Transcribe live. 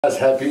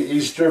Happy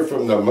Easter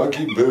from the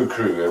MonkeyBoo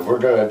crew, and we're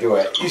gonna do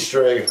an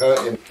Easter egg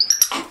hunt. And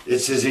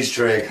it's his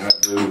Easter egg hunt.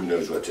 Boo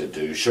knows what to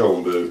do. Show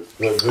him, Boo.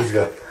 Look, Boo's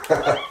got.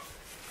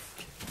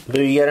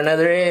 Boo, you got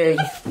another egg.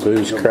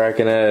 Boo's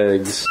cracking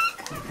eggs.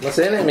 What's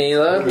in it,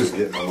 Mila? Boo's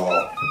getting them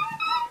all.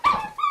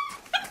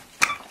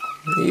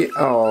 Yeah,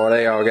 oh,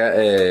 they all got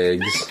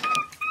eggs.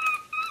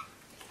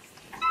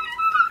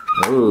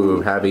 Ooh,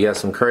 Happy got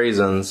some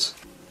craisins.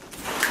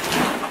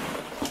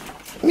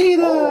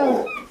 Mila!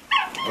 Oh.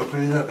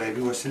 Open it up,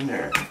 baby. What's in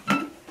there?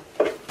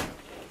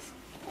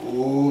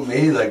 Ooh,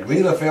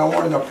 Mila found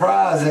one of the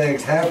prize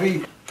eggs.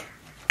 Happy?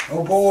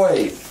 Oh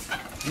boy!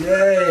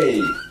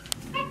 Yay!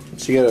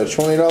 She got a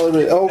 $20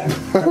 bill.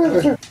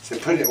 Oh! So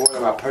put it in one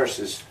of my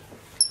purses.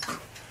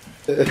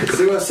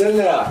 See what's in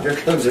there. Here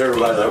comes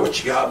everybody. Like,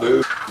 what you got,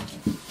 Boo?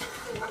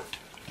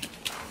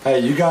 Hey,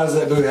 you guys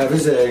let Boo have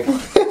his egg.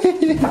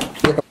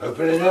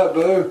 Open it up,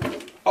 Boo.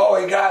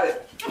 Oh, he got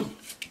it.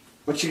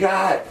 What you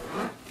got?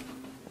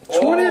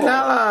 $20!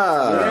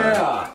 Yeah.